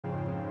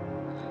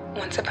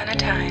Once upon a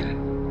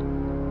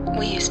time,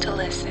 we used to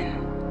listen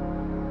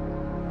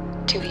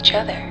to each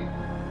other.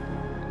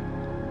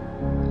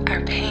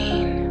 Our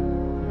pain,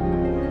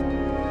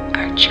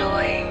 our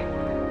joy,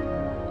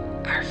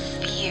 our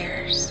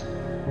fears,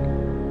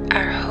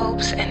 our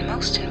hopes, and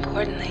most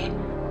importantly,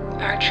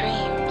 our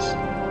dreams.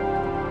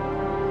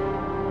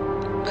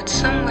 But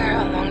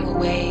somewhere along the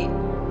way,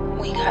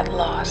 we got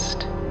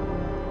lost,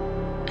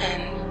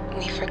 and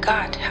we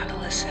forgot how to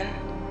listen.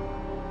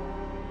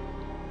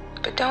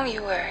 But don't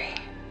you worry.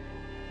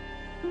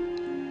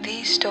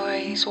 These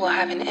stories will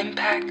have an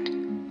impact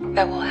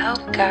that will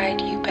help guide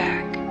you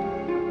back.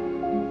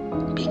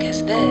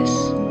 Because this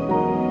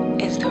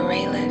is the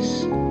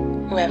Rayless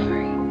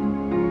Reverie.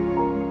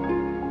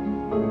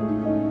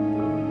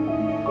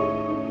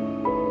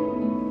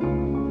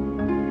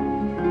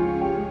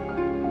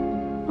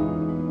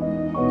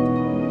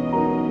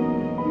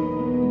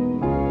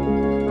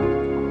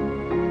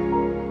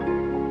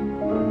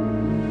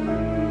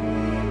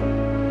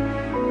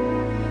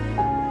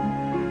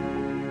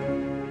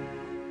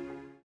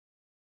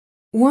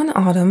 One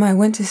autumn, I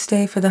went to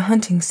stay for the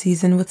hunting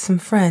season with some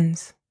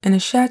friends in a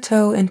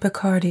chateau in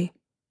Picardy.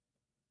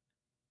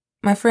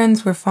 My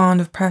friends were fond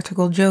of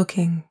practical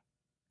joking,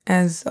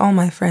 as all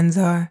my friends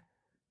are.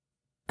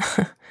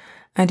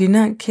 I do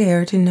not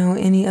care to know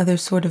any other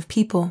sort of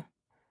people.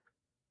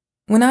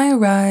 When I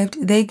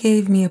arrived, they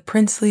gave me a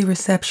princely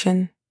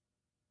reception,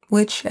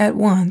 which at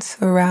once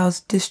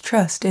aroused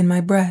distrust in my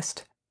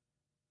breast.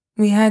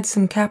 We had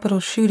some capital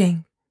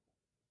shooting.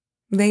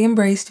 They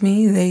embraced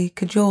me, they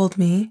cajoled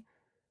me,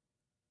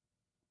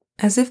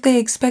 as if they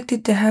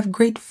expected to have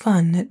great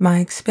fun at my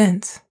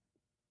expense.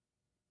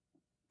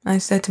 I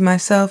said to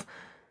myself,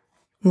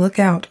 "Look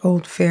out,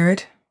 old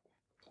ferret.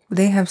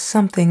 They have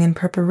something in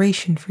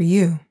preparation for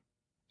you."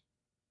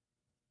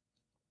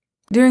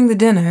 During the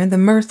dinner, the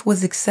mirth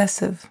was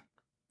excessive,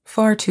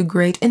 far too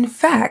great. In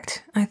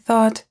fact, I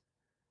thought,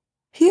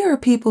 here are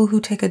people who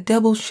take a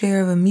double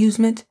share of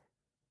amusement,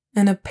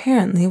 and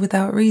apparently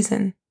without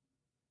reason.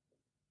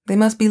 They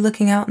must be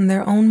looking out in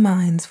their own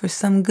minds for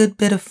some good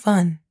bit of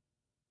fun.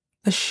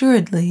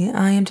 Assuredly,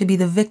 I am to be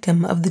the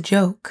victim of the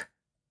joke.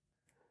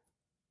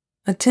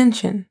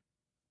 Attention.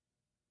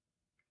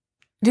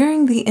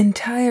 During the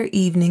entire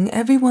evening,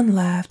 everyone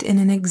laughed in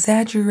an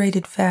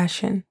exaggerated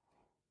fashion.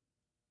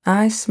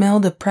 I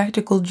smelled a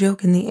practical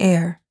joke in the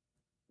air,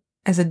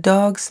 as a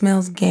dog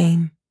smells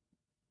game.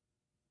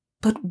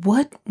 But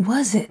what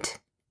was it?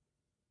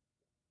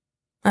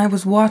 I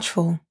was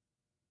watchful,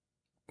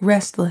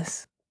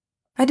 restless.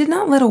 I did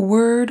not let a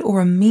word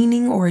or a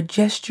meaning or a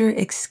gesture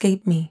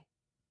escape me.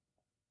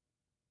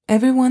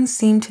 Everyone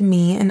seemed to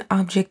me an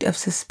object of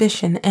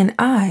suspicion, and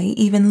I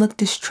even looked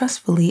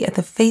distrustfully at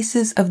the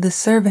faces of the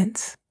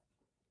servants.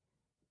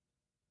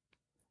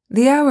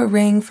 The hour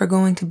rang for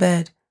going to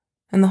bed,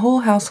 and the whole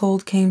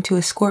household came to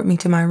escort me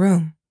to my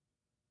room.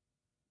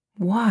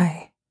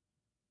 Why?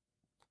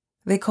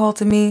 They called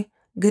to me,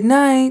 "Good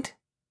night."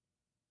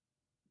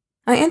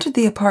 I entered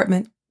the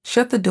apartment,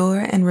 shut the door,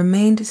 and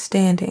remained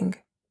standing,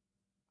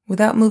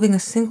 without moving a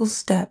single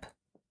step,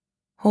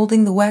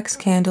 holding the wax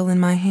candle in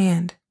my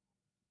hand.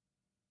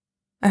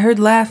 I heard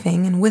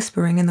laughing and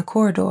whispering in the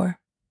corridor.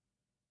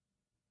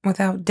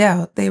 Without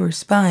doubt, they were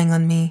spying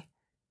on me.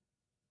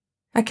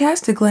 I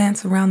cast a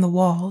glance around the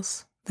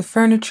walls, the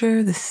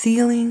furniture, the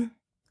ceiling,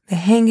 the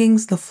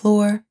hangings, the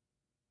floor.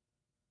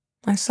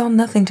 I saw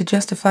nothing to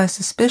justify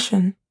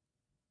suspicion.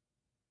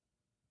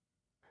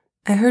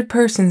 I heard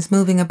persons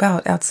moving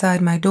about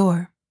outside my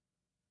door.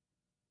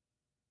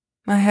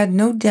 I had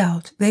no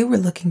doubt they were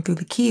looking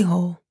through the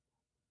keyhole.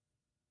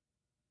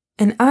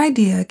 An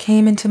idea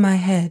came into my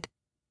head.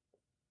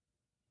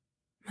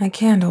 My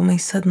candle may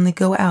suddenly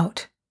go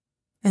out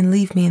and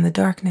leave me in the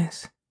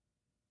darkness.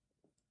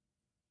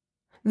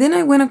 Then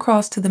I went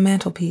across to the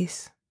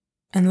mantelpiece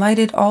and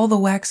lighted all the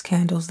wax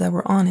candles that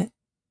were on it.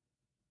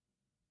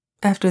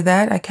 After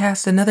that, I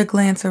cast another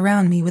glance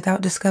around me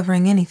without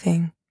discovering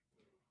anything.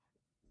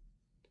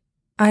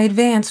 I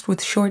advanced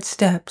with short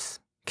steps,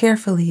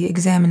 carefully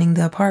examining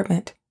the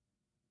apartment.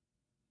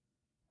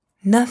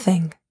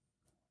 Nothing.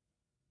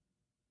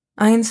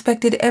 I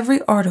inspected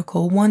every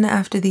article one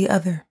after the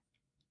other.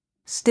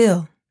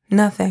 Still,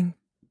 nothing.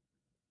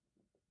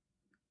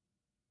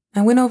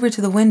 I went over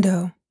to the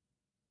window.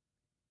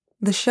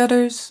 The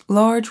shutters,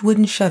 large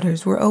wooden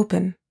shutters, were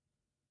open.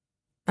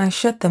 I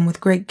shut them with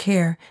great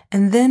care,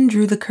 and then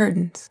drew the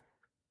curtains.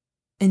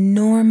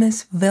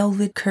 Enormous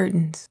velvet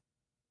curtains.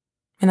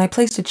 And I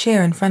placed a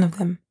chair in front of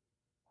them,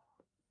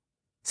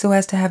 so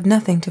as to have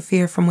nothing to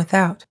fear from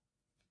without.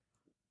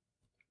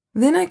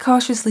 Then I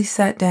cautiously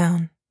sat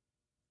down.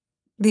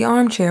 The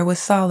armchair was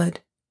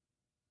solid.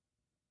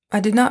 I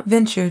did not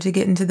venture to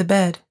get into the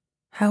bed.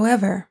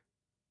 However,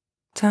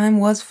 time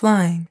was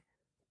flying.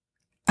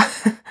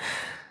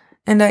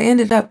 And I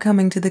ended up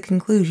coming to the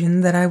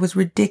conclusion that I was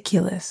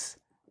ridiculous.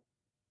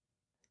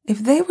 If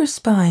they were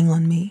spying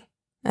on me,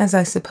 as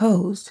I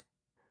supposed,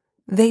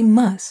 they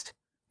must,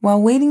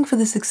 while waiting for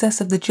the success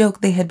of the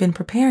joke they had been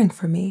preparing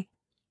for me,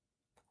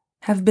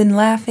 have been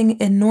laughing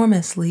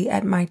enormously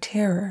at my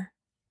terror.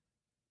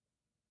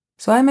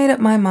 So I made up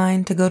my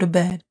mind to go to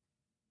bed.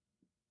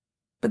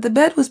 But the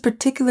bed was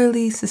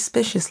particularly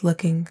suspicious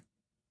looking.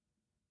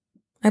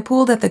 I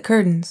pulled at the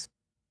curtains.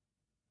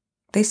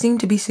 They seemed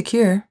to be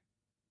secure.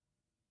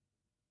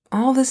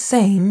 All the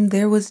same,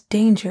 there was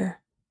danger.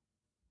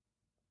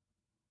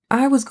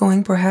 I was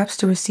going perhaps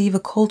to receive a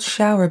cold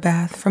shower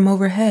bath from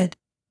overhead.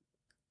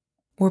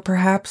 Or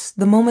perhaps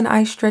the moment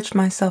I stretched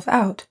myself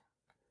out,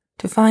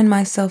 to find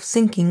myself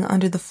sinking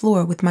under the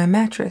floor with my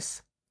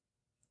mattress.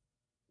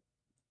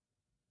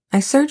 I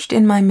searched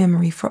in my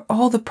memory for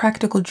all the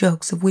practical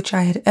jokes of which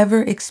I had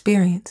ever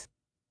experienced,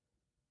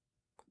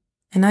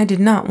 and I did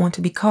not want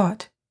to be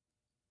caught.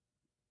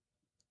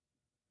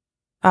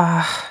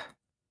 Ah,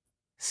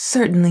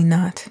 certainly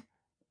not.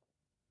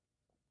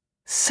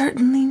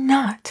 Certainly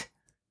not.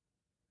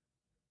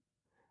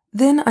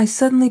 Then I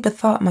suddenly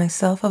bethought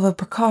myself of a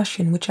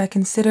precaution which I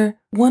consider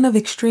one of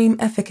extreme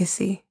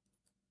efficacy.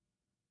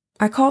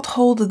 I caught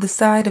hold of the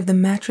side of the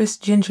mattress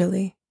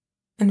gingerly,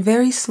 and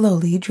very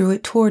slowly drew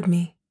it toward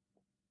me.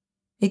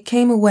 It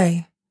came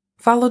away,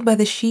 followed by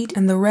the sheet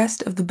and the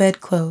rest of the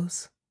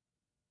bedclothes.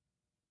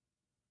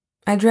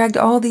 I dragged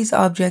all these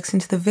objects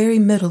into the very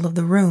middle of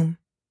the room,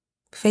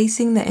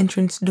 facing the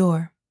entrance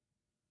door.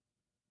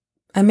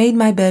 I made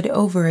my bed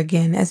over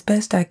again as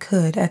best I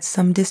could at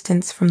some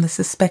distance from the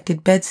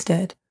suspected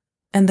bedstead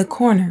and the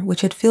corner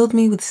which had filled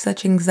me with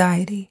such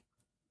anxiety.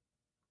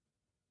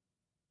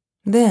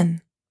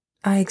 Then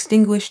I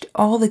extinguished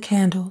all the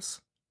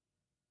candles,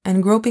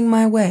 and groping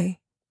my way,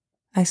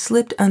 I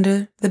slipped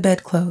under the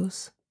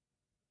bedclothes.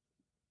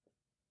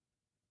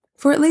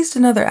 For at least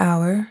another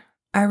hour,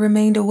 I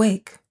remained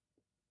awake,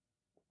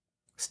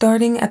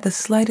 starting at the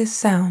slightest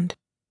sound.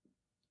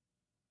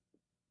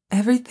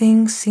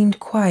 Everything seemed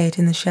quiet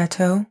in the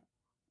chateau.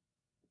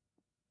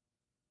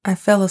 I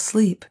fell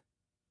asleep.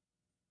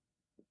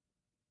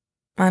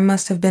 I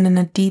must have been in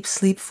a deep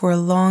sleep for a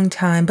long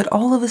time, but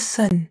all of a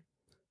sudden,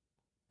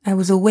 I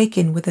was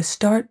awakened with a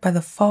start by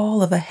the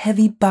fall of a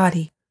heavy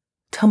body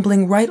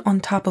tumbling right on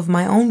top of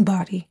my own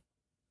body.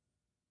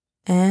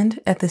 And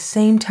at the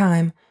same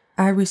time,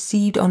 I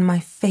received on my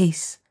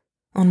face,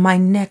 on my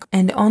neck,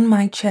 and on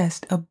my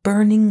chest a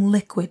burning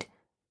liquid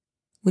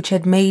which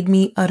had made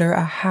me utter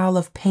a howl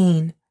of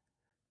pain,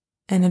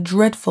 and a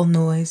dreadful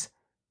noise,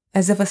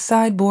 as if a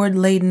sideboard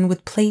laden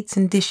with plates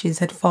and dishes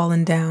had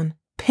fallen down,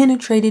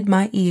 penetrated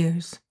my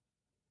ears.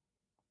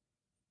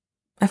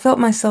 I felt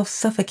myself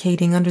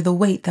suffocating under the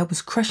weight that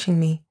was crushing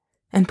me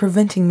and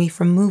preventing me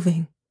from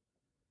moving.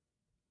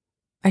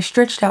 I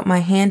stretched out my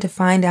hand to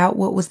find out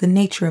what was the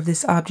nature of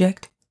this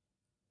object.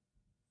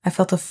 I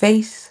felt a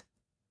face,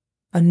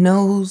 a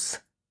nose,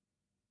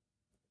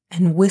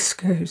 and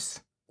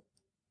whiskers.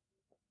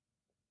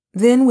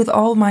 Then, with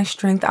all my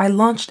strength, I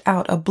launched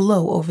out a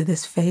blow over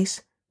this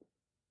face,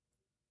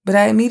 but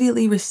I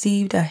immediately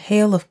received a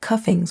hail of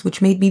cuffings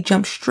which made me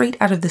jump straight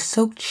out of the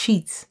soaked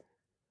sheets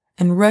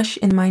and rush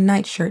in my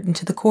nightshirt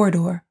into the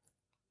corridor,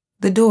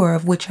 the door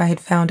of which I had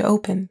found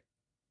open.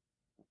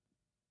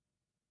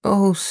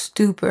 Oh,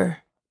 stupor!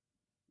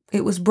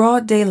 It was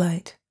broad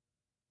daylight.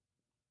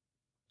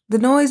 The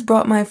noise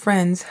brought my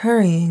friends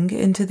hurrying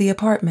into the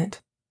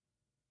apartment,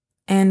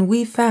 and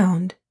we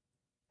found,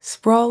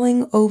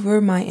 sprawling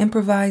over my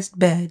improvised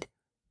bed,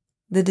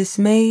 the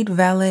dismayed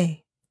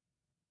valet,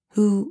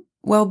 who,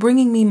 while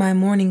bringing me my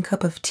morning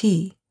cup of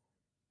tea,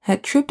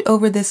 had tripped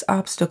over this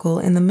obstacle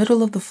in the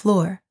middle of the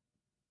floor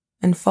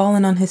and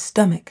fallen on his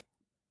stomach,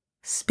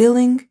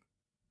 spilling,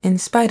 in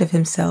spite of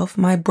himself,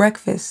 my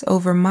breakfast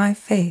over my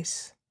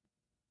face.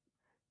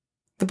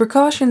 The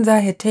precautions I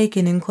had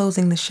taken in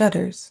closing the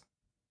shutters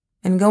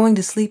and going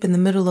to sleep in the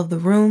middle of the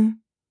room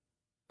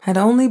had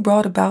only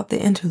brought about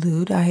the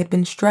interlude I had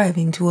been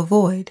striving to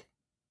avoid.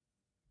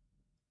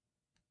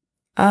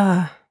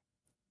 Ah,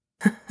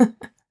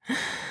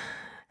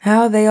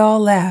 how they all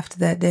laughed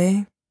that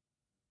day.